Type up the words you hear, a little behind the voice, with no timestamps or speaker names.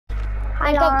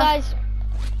Wake up, guys.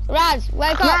 Raz,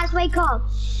 wake up. Raz, wake up.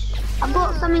 I've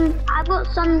got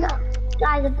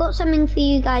something for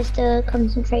you guys to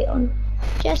concentrate on.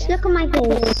 Just look at my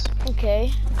face.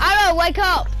 Okay. Arrow, wake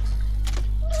up.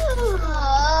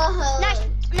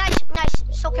 Nice.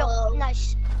 So cool.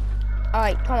 Nice.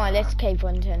 Alright, come on, let's cave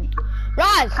hunting.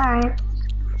 Raz! Alright.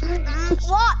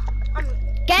 What?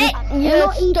 Get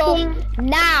your stuff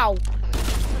now.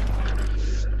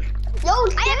 Yo,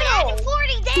 I haven't had it in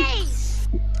 40 days.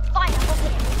 Fine, I'll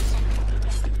get it.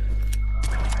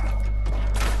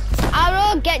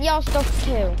 Arrow, get your stuff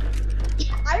too.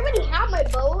 I already have my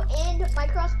bow and my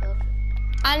crossbow.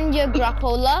 And your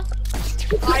grappler.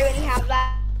 I already have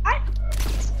that.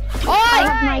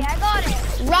 Alright! I got it.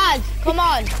 Raz, come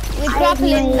on. With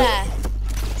grappling there.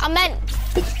 I meant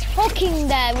hooking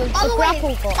there with the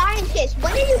grapple hook. Scientist,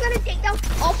 when are you gonna take down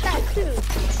off that too?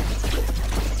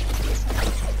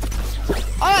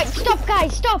 Alright, stop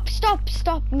guys,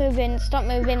 stop moving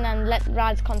and let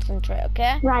Raz concentrate,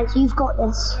 okay? Raz, you've got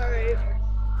this. Alright.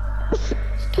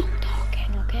 Stop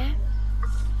talking, okay?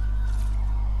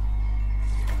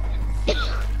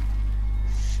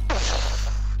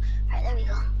 Alright, there we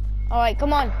go. Alright,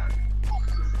 come on.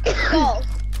 Go.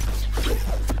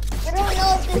 I don't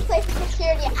know if this place is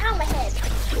security. Out of my head.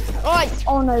 Alright.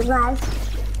 Oh no, Raz.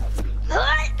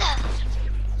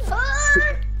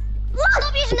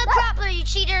 Stop using the grappler, you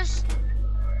cheaters.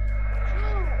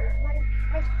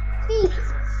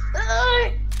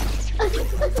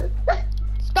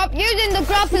 Stop using the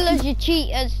grapplers, you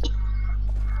cheaters.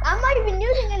 I'm not even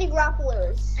using any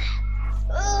grapplers.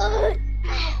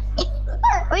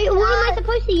 Wait, what am I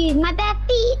supposed to use? My bare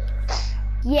feet?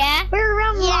 Yeah? We're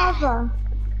around lava.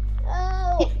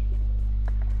 Oh.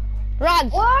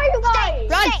 Raz. Where are you guys?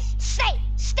 Raz.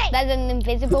 Stay. There's an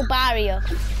invisible barrier.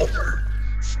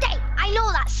 Stay. I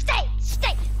know that.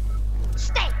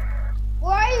 Stay.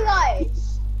 Where are you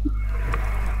guys?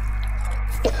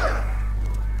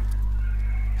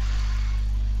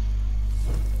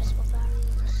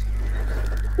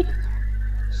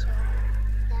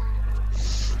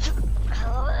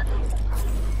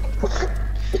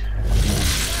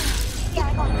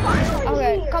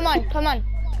 Okay, come on.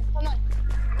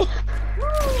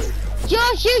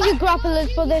 Just use your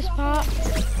grapplers for this part.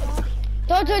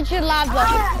 Don't touch your lava.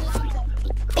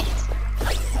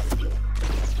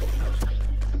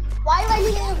 Why am I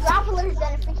using the grapplers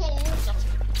then if we can't use them?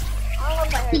 I don't know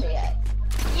if I heard it yet.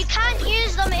 You can't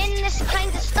use them in this kind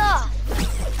of stuff.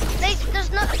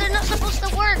 They're not supposed to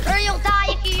work, or you'll die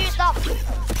if you use them.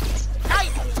 Now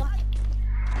you can use them.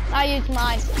 I use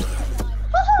mine.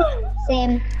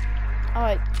 Same.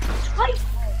 Alright. Hi.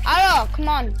 Arrow, come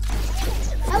on.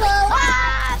 Hello.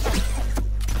 Ah!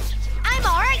 I'm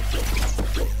alright.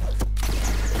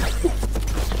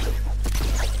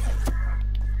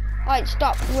 Alright,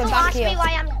 stop. We're Don't back ask here. me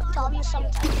why I'm dumb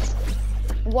sometimes.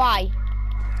 Why?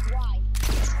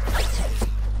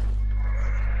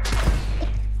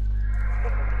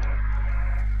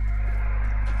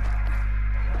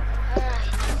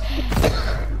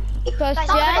 First Guys,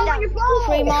 gen, down.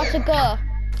 3 more to go.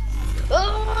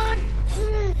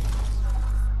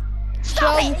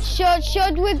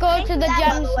 Should we go to the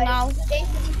gems now?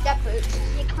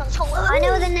 I know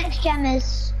where the next gem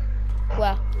is.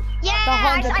 Well, Yes, The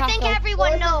haunted I think castle.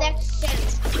 everyone knows.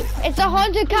 it's a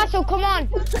haunted castle, come on.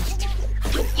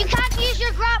 You can't use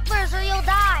your grapplers or you'll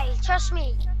die. Trust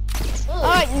me.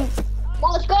 Alright,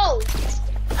 Well, let's go.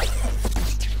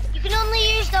 You can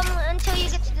only use them until you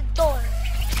get to the door.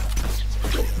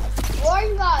 Where are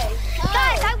you guys?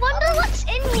 Guys, I wonder what's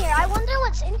in here.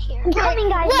 I'm coming,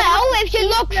 guys. well, if you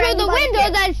look through the window,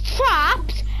 there's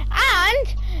traps and,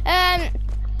 Dan,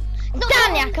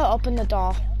 you can open the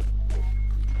door.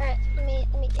 Alright, let me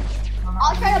take it.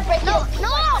 I'll try to break it. No!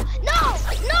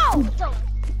 Don't.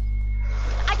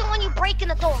 I don't want you breaking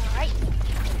the door, right?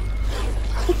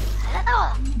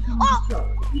 Oh!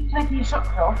 Keep taking your socks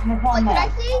off and there's What one did I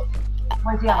there. see?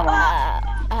 Where's the other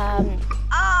one?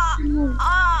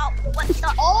 What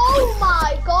the? Oh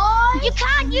my god! You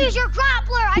can't use your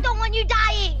grappler! I don't want you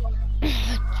dying!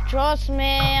 Trust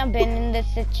me, I've been in this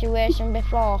situation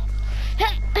before.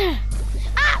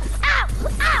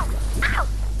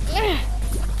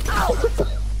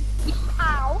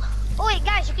 Ow! Oh wait,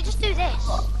 guys, you can just do this.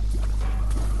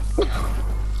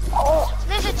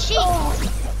 There's a cheat.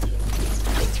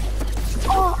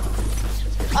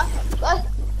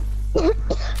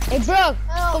 Hey, bro,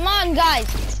 come on,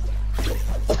 guys.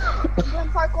 I'm doing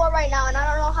parkour right now, and I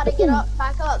don't know how to get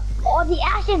back up. Oh, the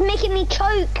ash is making me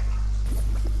choke.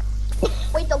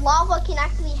 Wait, the lava can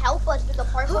actually help us with the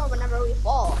parkour whenever we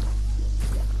fall.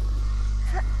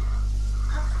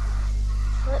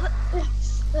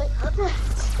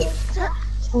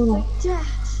 Oh no,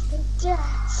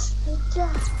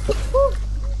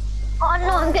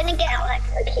 I'm gonna get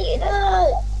electrocuted.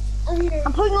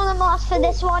 I'm putting on the mask for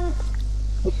this one.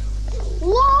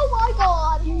 Oh my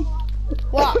god!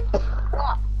 What?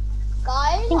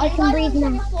 Guys, I think I can breathe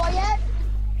now. floor yet?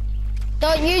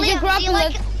 Don't use your Liam, do you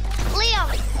like grapplers. Liam,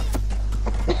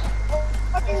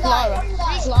 Lora.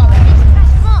 please, Lora.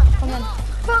 come on. Come on.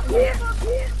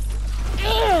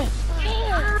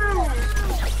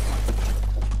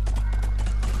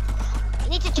 You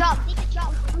need to jump.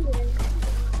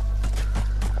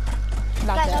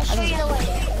 Guys, I'll show you the way.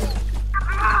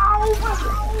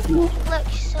 Look,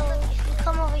 so if you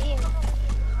come over here.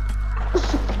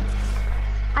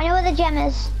 I know where the gem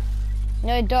is.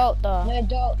 No, don't though.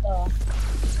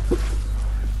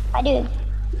 I do.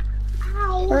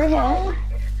 Over here.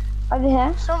 Over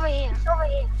here. It's over here.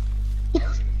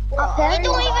 Up there. You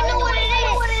don't even know what it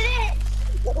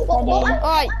is. I do.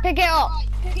 Alright, pick it up.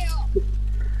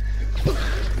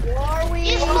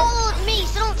 You just followed me,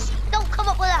 so don't come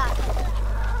up with that.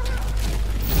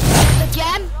 The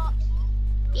gem?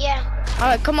 Yeah.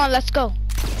 Alright, come on, let's go.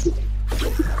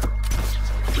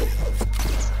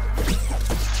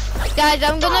 Guys,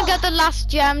 I'm gonna get the last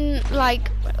gem,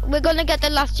 like, we're gonna get the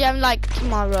last gem, like,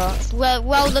 tomorrow.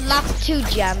 Well, the last 2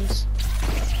 gems.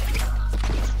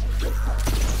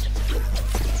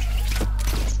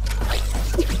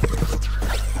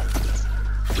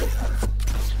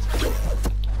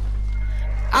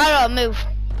 Alright, move.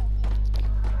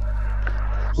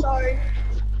 Sorry.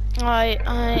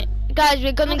 Alright. Guys,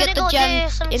 we're gonna get the gem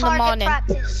in the morning.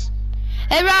 Practice.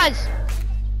 Hey, Raz!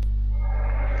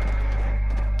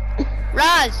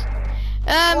 Raz!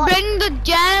 Bring the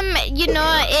gem, you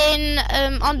know, in,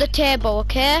 on the table,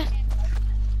 okay?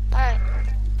 Alright.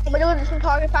 I'm gonna do some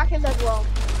target practice as well.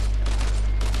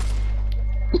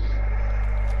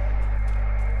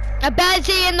 I better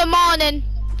see you in the morning.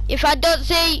 If I don't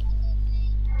see,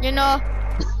 you know.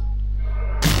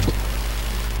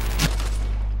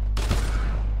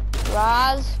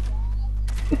 Raz.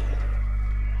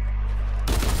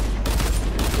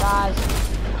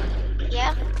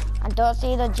 Yeah? I don't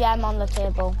see the gem on the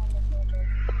table.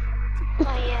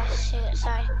 Oh yeah, shit,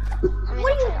 sorry.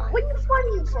 What are you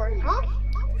fighting for, huh?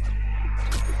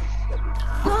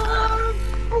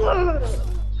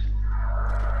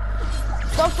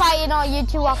 Stop fighting or you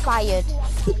two are fired.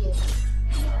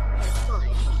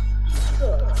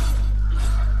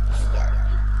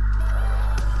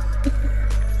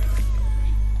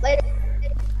 Later.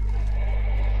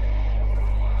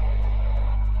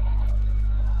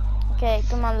 Okay,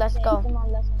 come on, let's go.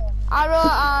 Arrow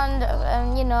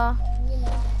and, you know,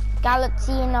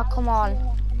 Galaxina, come on.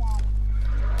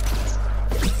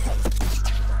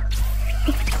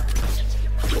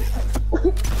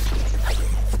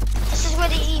 This is where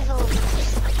the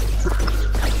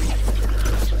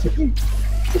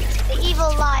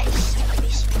evil lies.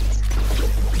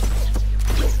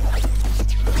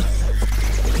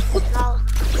 Now,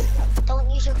 don't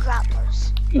use your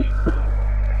grapplers.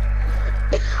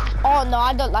 Oh no,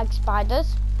 I don't like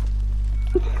spiders.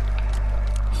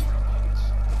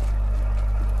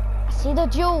 I see the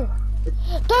jewel.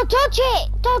 Don't touch it!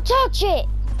 Don't touch it!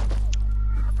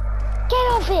 Get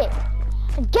off it!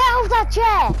 Get off that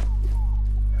chair!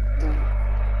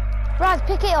 Raz,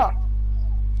 pick it up.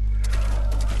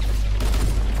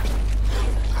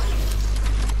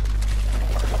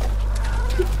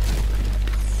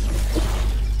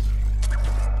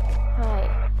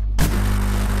 Right.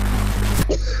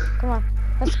 Come on,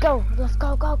 let's go. Let's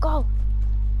go, go.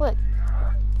 Wait.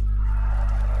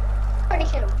 Already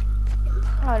hit him.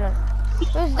 Hold on.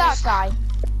 Who's that guy?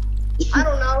 I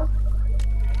don't know.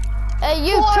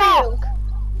 You Who are talk.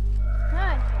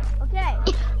 Hi. Okay.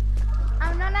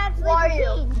 I'm not actually Who are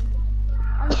you? fatigued.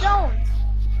 I'm zoned.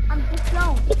 I'm just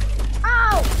zoned.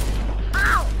 Ow!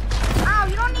 Ow! Ow!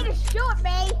 You don't need to shoot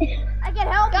me. I can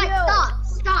help Guys, you.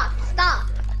 stop.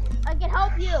 I can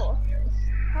help you.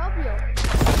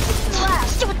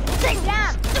 Stupid thing.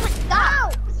 Damn.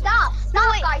 Stop. Stop. No,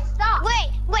 wait. Guys, stop. Wait,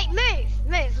 move.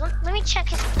 Let me check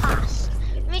his past.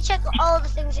 Let me check all the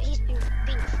things that he's been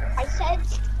through. I said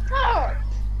stop.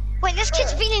 Wait, this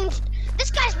guy's been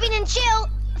in jail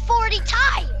 40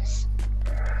 times.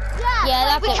 Yeah,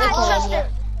 that's We what can't we're trust calling him.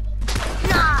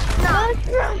 Nah. How'd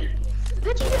you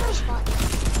do this one?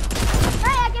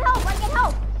 Hey, I can help. I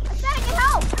said I can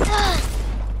help.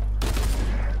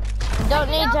 Don't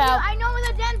need help. I know where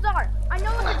the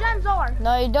gems are.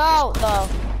 No, you don't, though.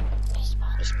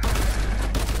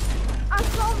 I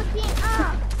saw the team.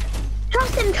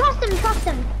 Trust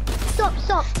him. Stop.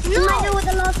 No. You might know what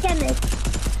the last gem is.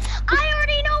 I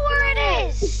already know where it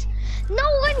is. No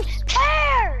one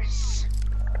cares.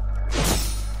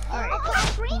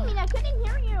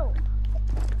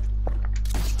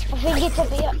 need to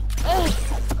be.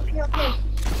 Okay.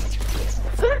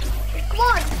 Come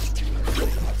on.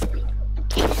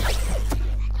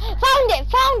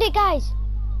 Found it, guys.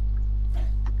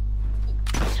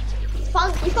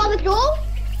 You found the door?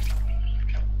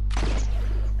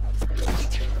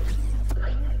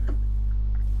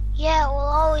 Yeah, it will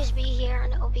always be here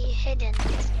and it will be hidden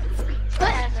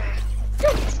forever.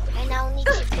 And I'll need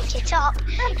to pick it up.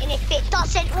 And if it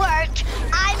doesn't work,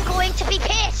 I'm going to be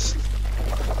pissed.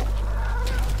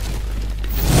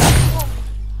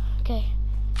 Okay.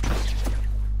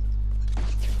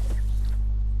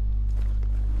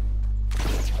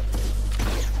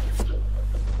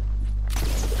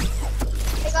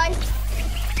 Hey guys.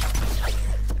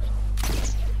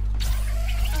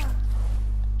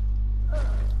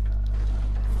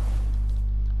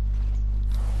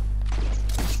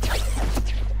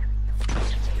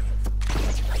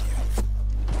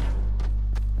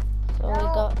 So we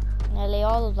got nearly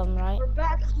all of them, right? We're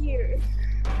back here.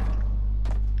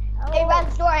 Hey,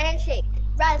 Raz, do our handshake.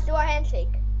 Raz, do our handshake.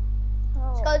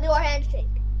 Let's go do our handshake.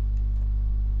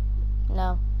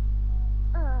 No.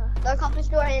 The accomplice,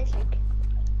 do our handshake.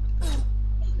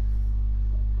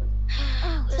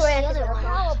 Where's So the answer other that. one?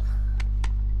 Help.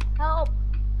 Help.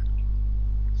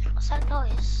 What's that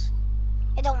noise?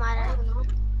 It don't matter.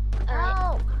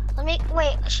 Alright. Let me,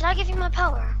 wait, should I give you my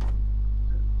power?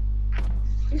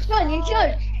 You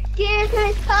should. Give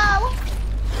his power.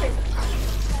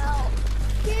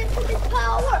 Give him his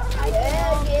power.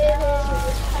 Yeah, give him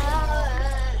his power.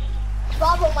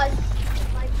 Bravo, my